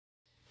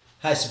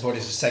Hi,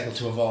 supporters of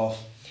Cycle2Evolve.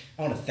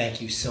 I want to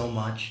thank you so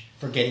much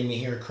for getting me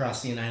here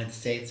across the United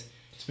States.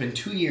 It's been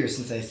 2 years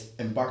since I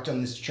embarked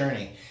on this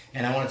journey,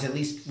 and I wanted to at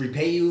least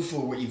repay you for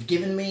what you've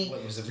given me,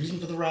 what was the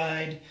reason for the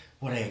ride,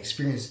 what I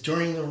experienced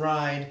during the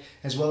ride,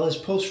 as well as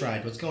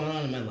post-ride, what's going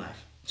on in my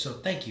life. So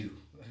thank you.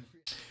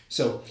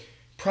 So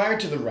prior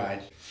to the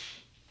ride,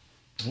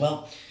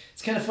 well,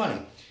 it's kind of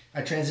funny.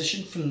 I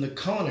transitioned from the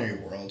culinary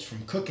world,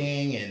 from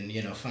cooking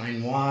and,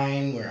 fine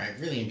wine, where I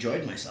really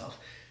enjoyed myself,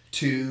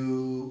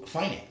 to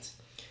finance.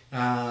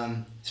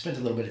 Spent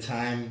a little bit of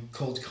time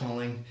cold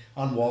calling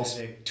on Wall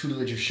Street,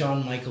 tutelage of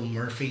Sean Michael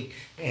Murphy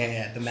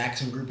at the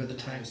Maxim Group at the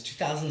time. It was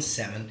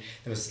 2007.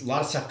 There was a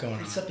lot of stuff going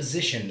on. The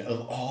supposition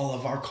of all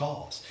of our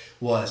calls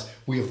was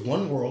we have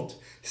one world,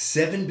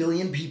 7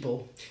 billion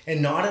people,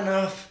 and not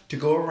enough to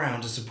go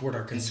around to support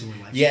our consumer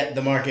life. Yet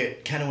the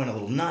market kind of went a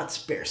little nuts.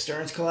 Bear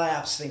Stearns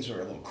collapsed. Things were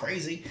a little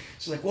crazy.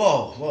 So like,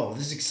 whoa,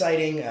 this is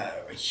exciting.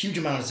 Huge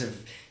amounts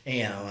of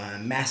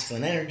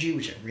masculine energy,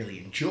 which I really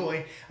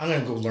enjoy. I'm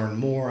going to go learn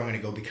more. I'm going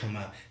to go become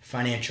a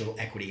financial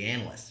equity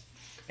analyst.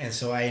 And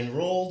so I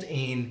enrolled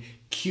in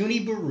CUNY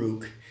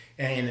Baruch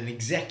in an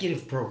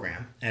executive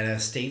program at a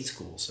state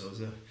school. So it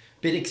was a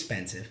bit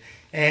expensive.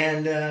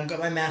 And got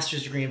my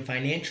master's degree in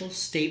financial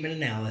statement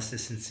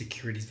analysis and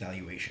securities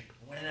valuation.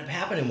 What ended up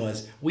happening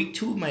was, week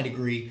 2 of my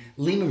degree,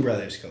 Lehman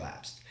Brothers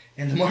collapsed.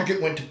 And the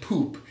market went to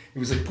poop. It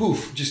was like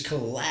poof, just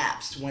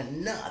collapsed, went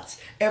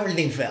nuts.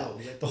 Everything fell.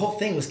 The whole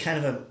thing was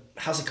kind of a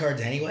house of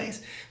cards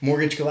anyways.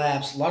 Mortgage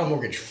collapse, a lot of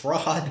mortgage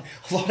fraud,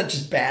 a lot of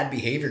just bad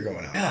behavior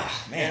going on.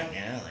 Oh, man,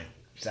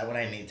 is that what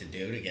I need to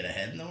do to get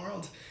ahead in the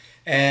world?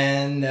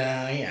 And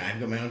I've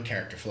got my own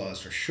character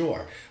flaws for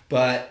sure,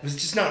 but was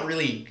just not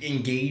really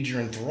engaged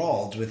or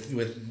enthralled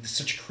with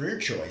such a career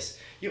choice.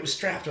 It was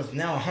strapped with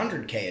now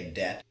 $100K in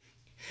debt.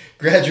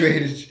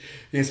 Graduated,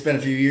 spent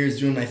a few years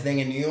doing my thing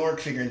in New York,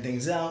 figuring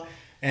things out,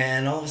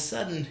 and all of a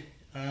sudden,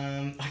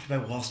 Occupy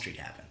Wall Street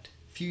happened.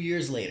 A few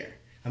years later,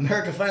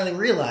 America finally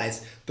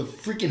realized the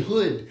freaking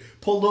hood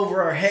pulled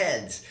over our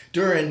heads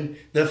during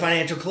the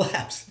financial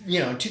collapse.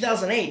 In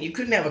 2008, you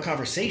couldn't have a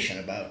conversation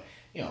about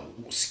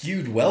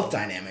skewed wealth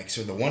dynamics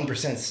or the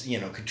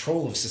 1%'s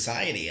control of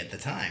society at the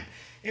time.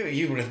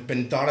 You would have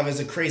been thought of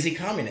as a crazy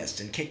communist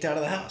and kicked out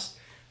of the house.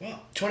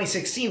 Well,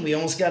 2016, we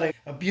almost got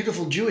a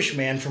beautiful Jewish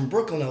man from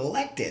Brooklyn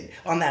elected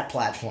on that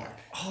platform.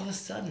 All of a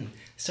sudden, I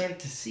started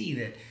to see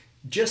that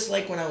just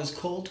like when I was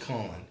cold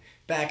calling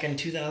back in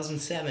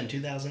 2007,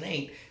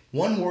 2008,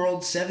 one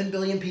world, 7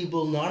 billion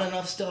people, not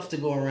enough stuff to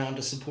go around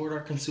to support our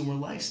consumer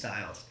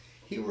lifestyles.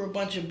 Here were a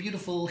bunch of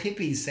beautiful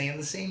hippies saying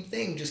the same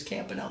thing, just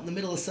camping out in the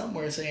middle of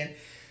somewhere saying,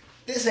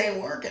 this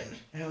ain't working.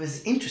 And it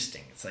was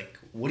interesting. It's like,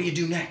 what do you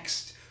do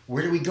next?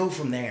 Where do we go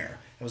from there?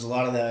 That was a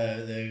lot of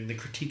the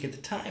critique at the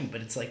time,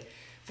 but it's like,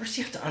 first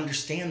you have to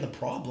understand the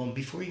problem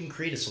before you can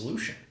create a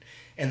solution.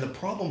 And the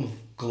problem of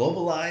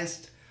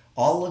globalized,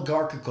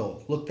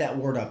 oligarchical, look that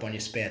word up on your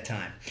spare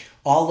time,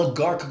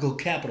 oligarchical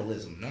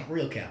capitalism, not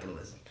real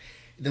capitalism.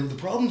 The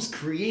problems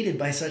created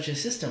by such a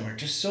system are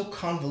just so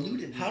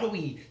convoluted. How do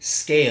we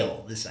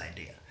scale this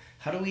idea?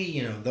 How do we,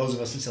 those of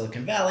us in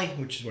Silicon Valley,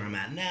 which is where I'm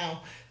at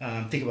now,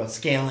 think about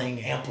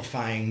scaling,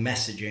 amplifying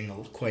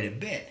messaging quite a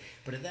bit.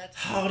 But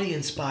how do you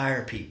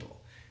inspire people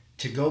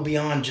to go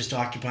beyond just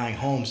occupying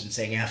homes and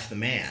saying F the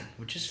man,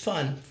 which is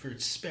fun for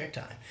spare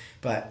time.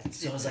 But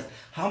so I was like,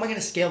 how am I going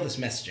to scale this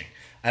messaging?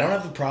 I don't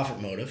have a profit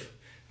motive.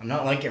 I'm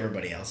not like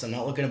everybody else. I'm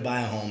not looking to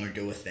buy a home or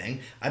do a thing.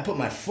 I put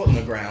my foot in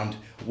the ground,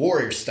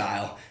 warrior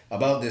style,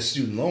 about this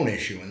student loan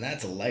issue, and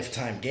that's a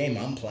lifetime game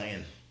I'm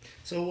playing.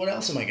 So what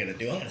else am I going to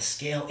do? I'm going to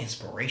scale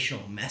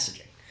inspirational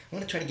messaging. I'm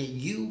going to try to get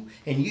you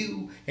and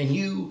you and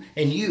you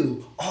and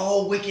you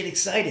all wicked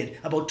excited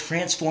about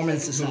transforming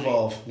society.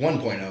 Evolve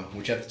 1.0,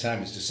 which at the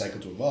time is just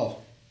Cycle2Evolve.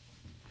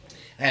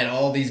 I had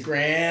all these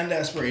grand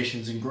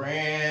aspirations and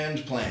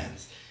grand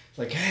plans. It's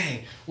like,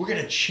 hey, we're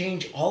going to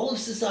change all of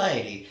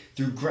society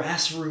through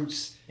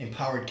grassroots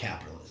empowered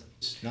capitalism.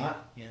 It's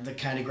not the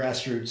kind of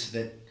grassroots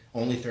that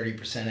only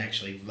 30%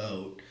 actually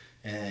vote.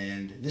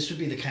 And this would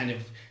be the kind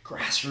of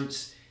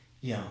grassroots,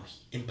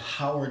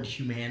 empowered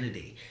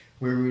humanity,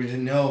 where we would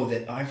know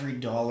that every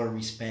dollar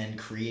we spend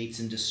creates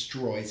and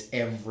destroys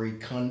every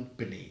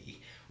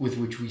company with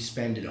which we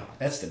spend it on.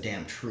 That's the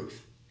damn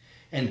truth.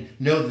 And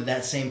know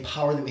that same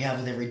power that we have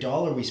with every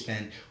dollar we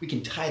spend, we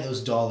can tie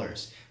those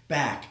dollars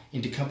back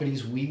into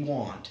companies we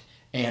want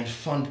and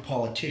fund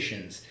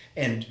politicians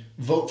and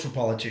vote for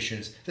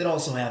politicians that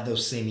also have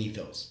those same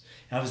ethos.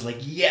 And I was like,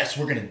 yes,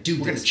 we're going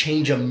to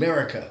change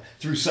America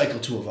through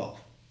Cycle2Evolve.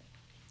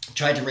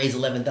 Tried to raise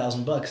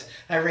 $11,000.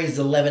 I raised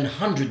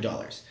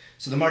 $1,100.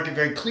 So the market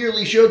very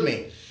clearly showed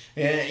me,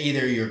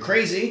 either you're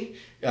crazy,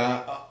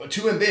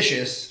 too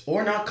ambitious,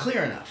 or not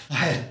clear enough. I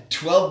had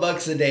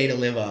 $12 a day to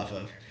live off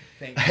of.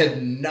 I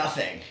had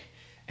nothing,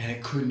 and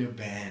it couldn't have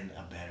been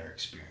a better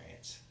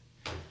experience.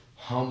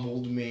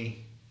 Humbled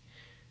me.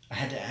 I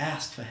had to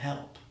ask for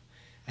help.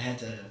 I had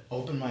to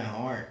open my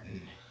heart,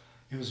 and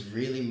it was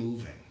really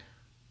moving.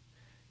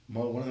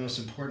 One of the most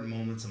important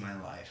moments of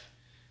my life.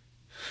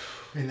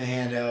 In the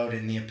handout,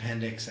 in the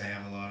appendix, I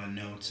have a lot of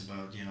notes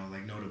about,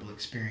 like notable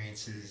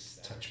experiences,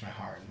 touch my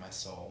heart and my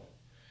soul.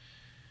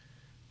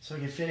 So I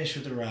get finished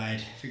with the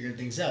ride, figuring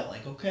things out,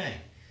 like, okay,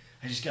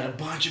 I just got a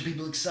bunch of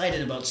people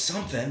excited about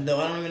something, though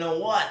I don't even know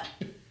what.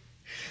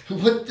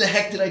 What the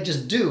heck did I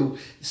just do?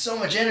 So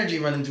much energy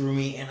running through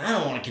me, and I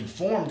don't want to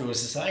conform to a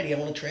society. I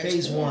want to transform.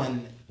 Phase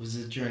 1 was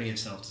a journey of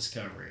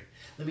self-discovery.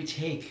 Let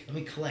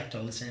me collect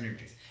all this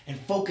energy and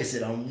focus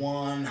it on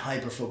one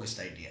hyper-focused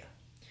idea.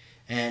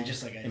 And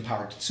just like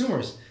empowered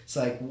consumers, it's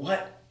like,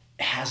 what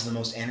has the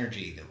most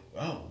energy?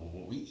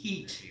 What we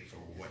eat, for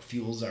what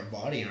fuels our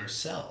body and our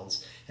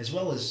cells, as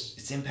well as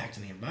its impact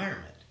on the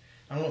environment.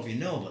 I don't know if you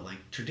know, but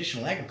like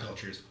traditional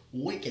agriculture is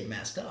wicked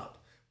messed up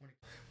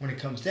when it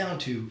comes down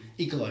to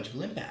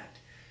ecological impact.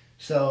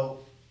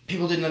 So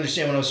people didn't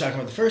understand what I was talking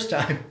about the first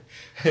time.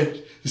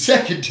 The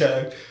second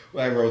time,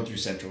 I rode through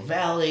Central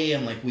Valley.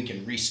 I'm like, we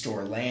can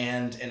restore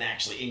land and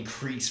actually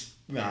increase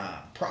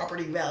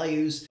property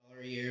values.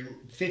 A year,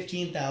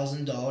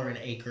 $15,000 an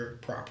acre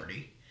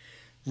property.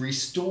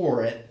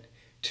 Restore it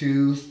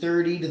to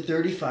 $30,000 to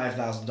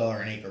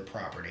 $35,000 an acre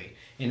property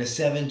in a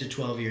 7 to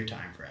 12 year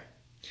time frame.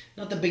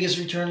 Not the biggest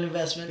return on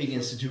investment, big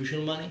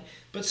institutional money,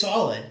 but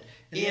solid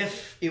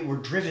if it were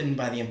driven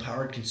by the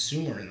empowered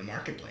consumer in the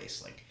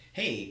marketplace. Like,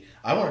 hey,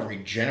 I want to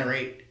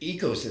regenerate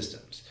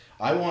ecosystems.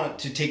 I want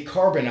to take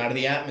carbon out of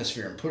the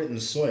atmosphere and put it in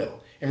the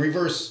soil and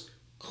reverse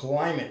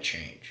climate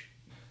change.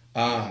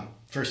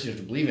 First, you have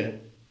to believe in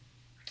it.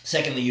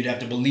 Secondly, you'd have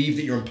to believe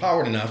that you're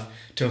empowered enough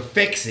to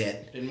fix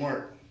it. Didn't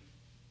work.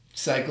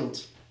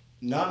 Cycled.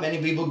 Not many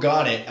people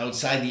got it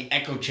outside the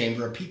echo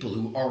chamber of people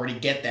who already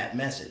get that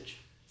message.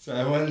 So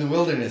I went in the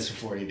wilderness for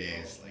 40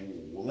 days. Like,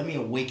 let me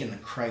awaken the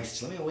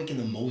Christ. Let me awaken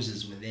the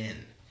Moses within.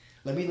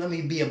 Let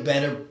me be a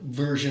better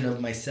version of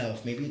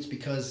myself. Maybe it's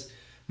because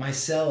my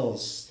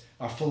cells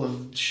are full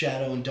of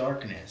shadow and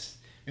darkness.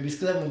 Maybe it's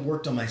because I haven't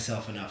worked on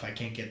myself enough. I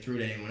can't get through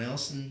to anyone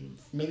else, and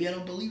maybe I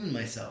don't believe in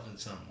myself in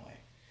some way.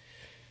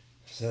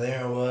 So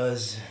there I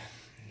was,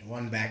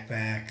 one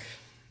backpack,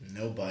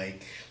 no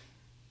bike,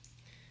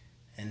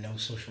 and no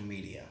social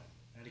media.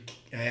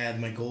 I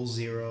had my Goal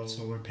Zero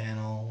solar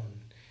panel,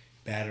 and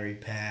battery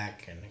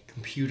pack, and a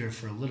computer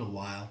for a little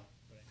while.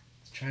 I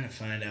was trying to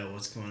find out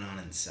what's going on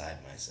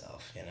inside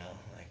myself,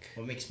 like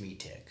what makes me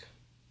tick.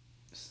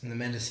 It's in the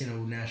Mendocino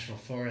National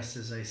Forest,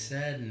 as I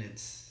said, and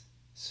it's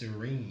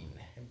serene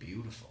and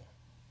beautiful.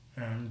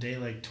 On day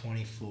like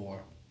 24,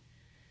 I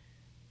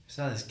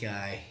saw this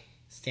guy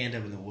stand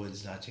up in the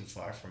woods not too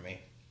far from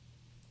me,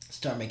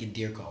 start making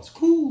deer calls.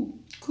 Coo,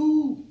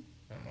 coo.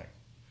 I'm like,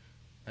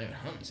 not even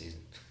hunting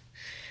season.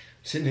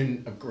 Sitting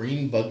in a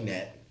green bug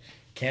net,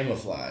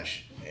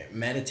 camouflage,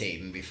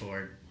 meditating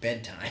before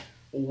bedtime.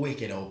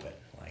 Wicked open.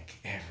 Like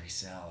every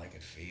cell I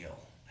could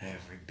feel,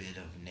 every bit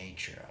of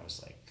nature I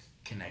was like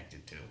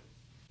connected to.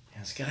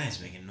 And this guy's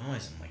making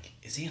noise. I'm like,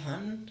 is he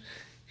hunting?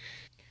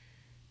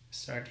 I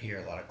started to hear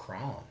a lot of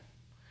crawling.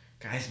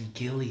 Guys in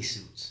ghillie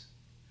suits.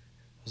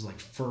 Those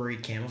like furry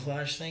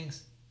camouflage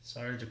things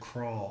started to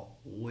crawl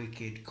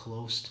wicked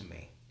close to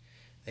me.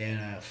 They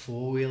had a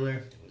four-wheeler.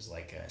 It was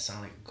like it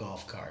sounded like a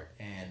golf cart,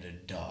 and a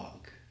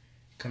dog.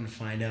 Come to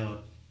find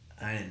out,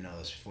 I didn't know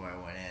this before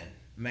I went in.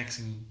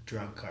 Mexican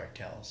drug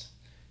cartels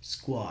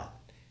squat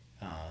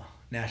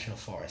national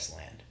forest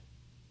land,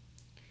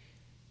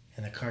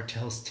 and the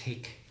cartels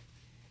take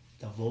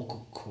the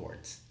vocal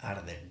cords out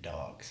of their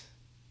dogs.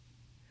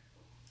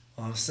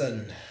 All of a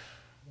sudden,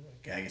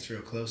 the guy gets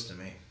real close to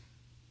me.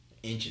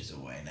 Inches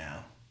away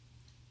now,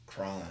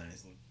 crawling in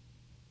his.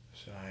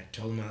 So I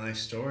told him my life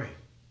story.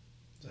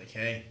 I was like,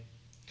 hey,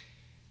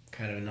 I'm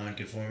kind of a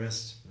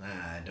nonconformist.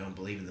 I don't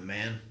believe in the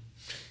man.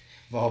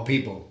 Of all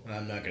people,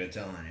 I'm not going to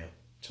tell on you.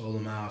 Told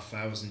him how if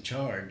I was in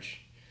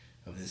charge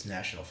of this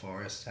national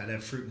forest, I'd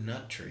have fruit and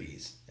nut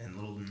trees and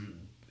little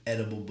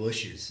edible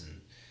bushes and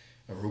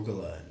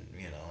arugula and,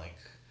 like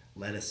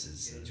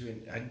lettuces.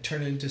 I'd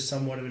turn it into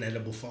somewhat of an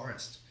edible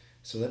forest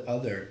so that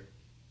other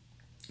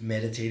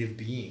meditative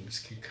beings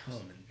can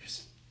come and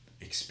just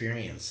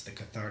experience the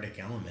cathartic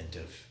element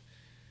of,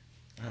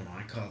 I don't know,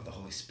 I call it the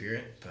Holy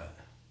Spirit, but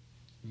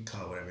you can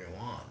call it whatever you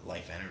want,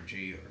 life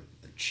energy or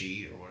the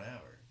chi or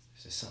whatever.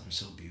 There's just something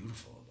so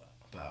beautiful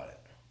about it.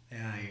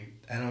 And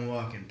I don't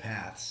walk in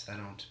paths. I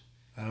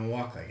don't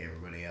walk like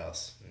everybody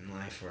else in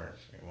life or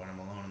when I'm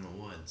alone in the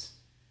woods.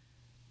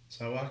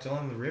 So I walked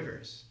along the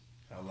rivers.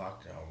 I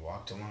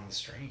walked along the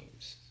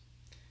streams.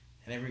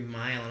 And every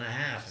mile and a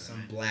half,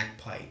 some black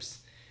pipes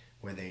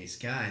where these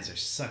guys are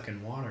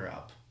sucking water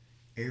up,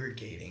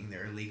 irrigating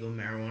their illegal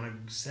marijuana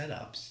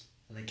setups.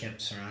 And they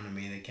kept surrounding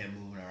me, they kept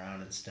moving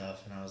around and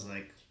stuff, and I was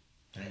like,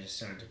 and I just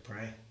started to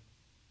pray.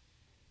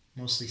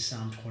 Mostly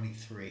Psalm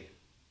 23.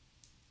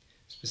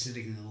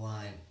 Specifically the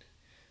line,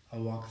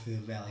 I'll walk through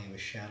the valley of a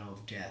shadow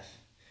of death,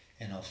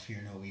 and I'll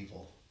fear no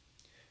evil,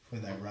 for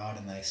thy rod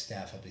and thy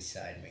staff are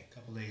beside me. A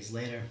couple days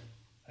later,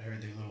 I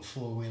heard their little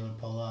four-wheeler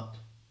pull up,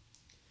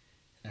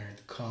 and I heard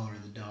the collar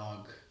of the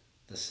dog,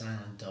 the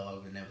silent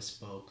dog that never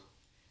spoke.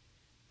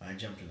 I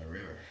jumped in the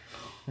river.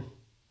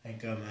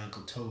 Thank God my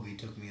Uncle Toby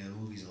took me to the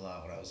movies a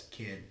lot when I was a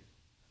kid.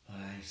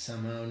 I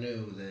somehow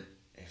knew that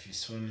if you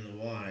swim in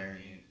the water,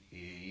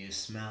 your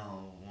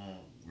smell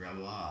won't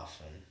rub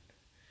off, and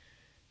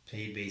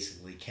played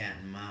basically cat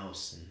and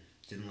mouse, and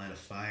didn't light a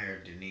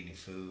fire, didn't eat any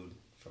food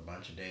for a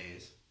bunch of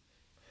days.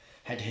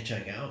 Had to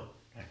hitchhike out.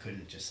 I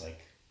couldn't just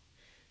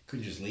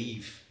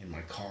leave in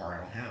my car.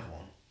 I don't have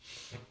one.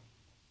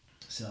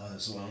 So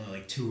there's only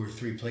like 2 or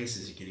 3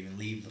 places you could even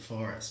leave the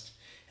forest.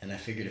 And I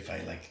figured if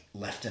I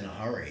left in a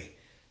hurry,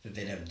 that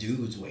they'd have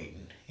dudes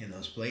waiting in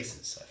those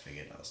places. So I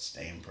figured I'll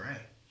stay and pray.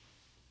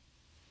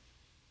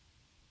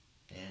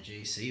 And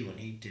JC, when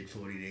he did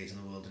 40 days in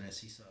the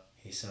wilderness,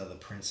 he saw the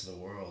prince of the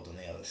world on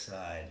the other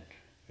side,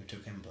 who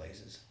took him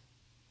places.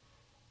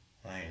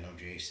 I ain't no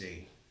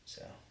JC,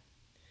 so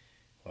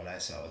what I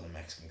saw was the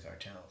Mexican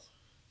cartels.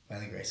 By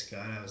the grace of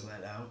God, I was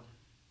let out.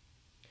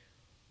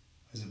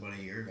 It was about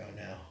a year ago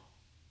now,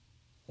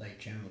 late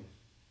June.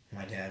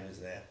 My dad was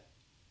there.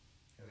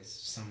 It was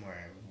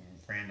somewhere,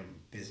 a random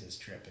business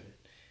trip, and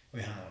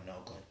we hung out in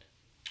Oakland.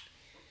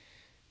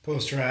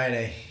 Post-ride,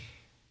 I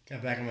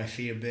got back on my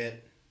feet a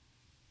bit.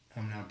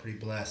 I'm now pretty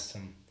blessed.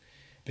 I'm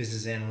a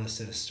business analyst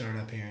at a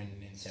startup here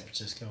in San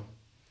Francisco.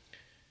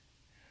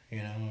 You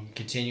know, I'm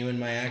continuing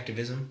my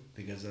activism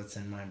because that's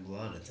in my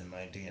blood. It's in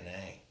my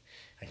DNA.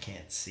 I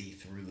can't see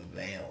through the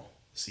veil,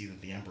 see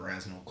that the emperor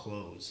has no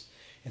clothes,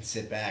 and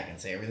sit back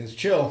and say everything's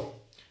chill.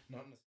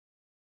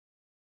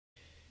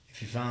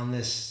 If you found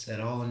this at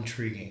all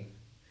intriguing,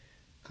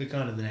 click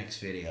on to the next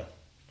video.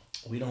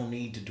 We don't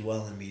need to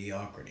dwell in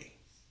mediocrity.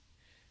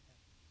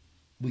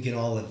 We can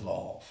all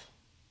evolve.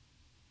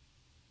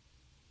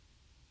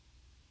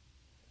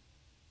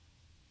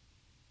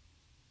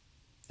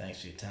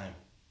 Thanks for your time.